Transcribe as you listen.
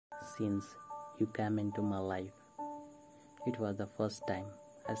since you came into my life. It was the first time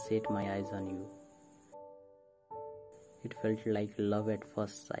I set my eyes on you. It felt like love at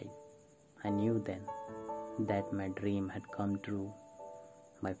first sight. I knew then that my dream had come true.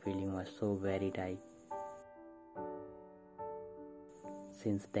 My feeling was so very tight.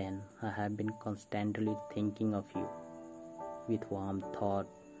 Since then, I have been constantly thinking of you, with warm thought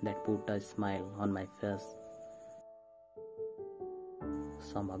that put a smile on my face.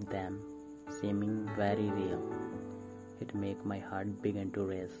 Some of them seeming very real. It make my heart begin to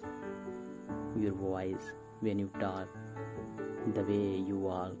race. Your voice when you talk, the way you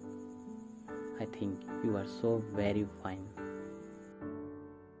walk, I think you are so very fine.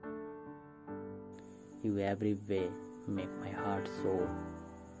 You every way make my heart soar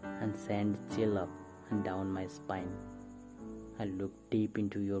and send chill up and down my spine. I look deep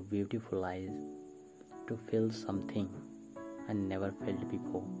into your beautiful eyes to feel something I never felt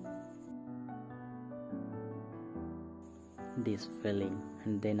before. This feeling,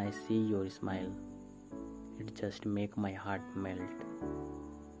 and then I see your smile. It just make my heart melt.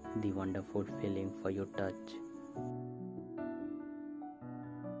 The wonderful feeling for your touch.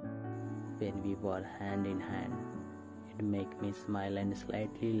 When we were hand in hand, it make me smile and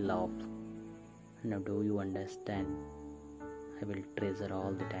slightly laugh. Now do you understand? I will treasure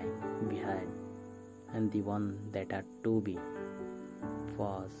all the time we had and the one that are to be.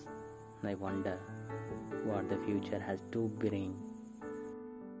 For us, I wonder what the future has to bring.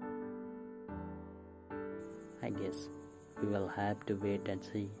 I guess we will have to wait and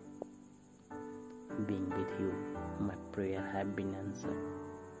see. Being with you, my prayer have been answered.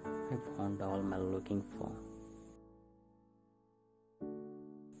 I found all my looking for.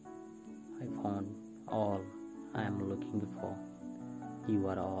 I found all I am looking for. You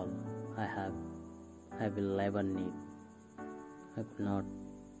are all I will ever need. I could not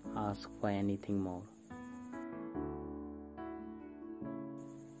ask for anything more.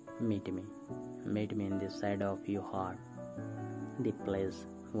 Meet me in the side of your heart, the place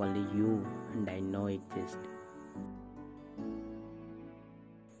only you and I know exist.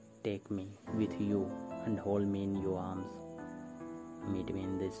 Take me with you and hold me in your arms. Meet me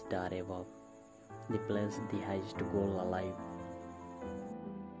in the star above, the place the highest goal alive.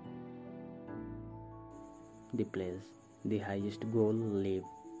 The place the highest goal live.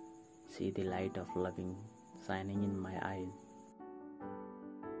 See the light of loving shining in my eyes.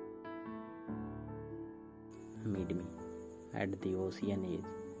 Meet me at the ocean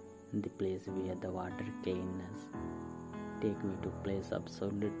edge, the place where the water cleanness. Take me to place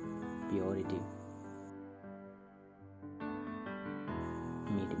absolute purity.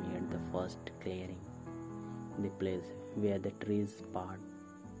 Meet me at the first clearing, the place where the trees part,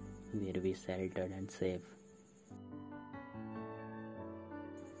 where we sheltered and safe.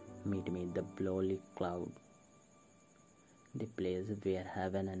 Meet me in the blowly cloud, the place where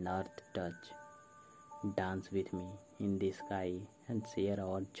heaven and earth touch. Dance with me in the sky and share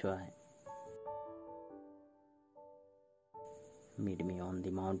our joy. Meet me on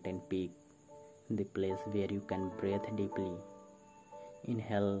the mountain peak, the place where you can breathe deeply.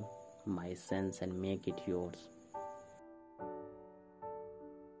 Inhale my sense and make it yours.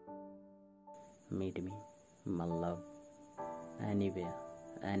 Meet me, my love, anywhere,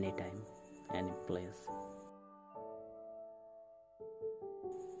 anytime, any place.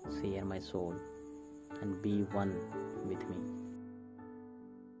 Share my soul and be one with me.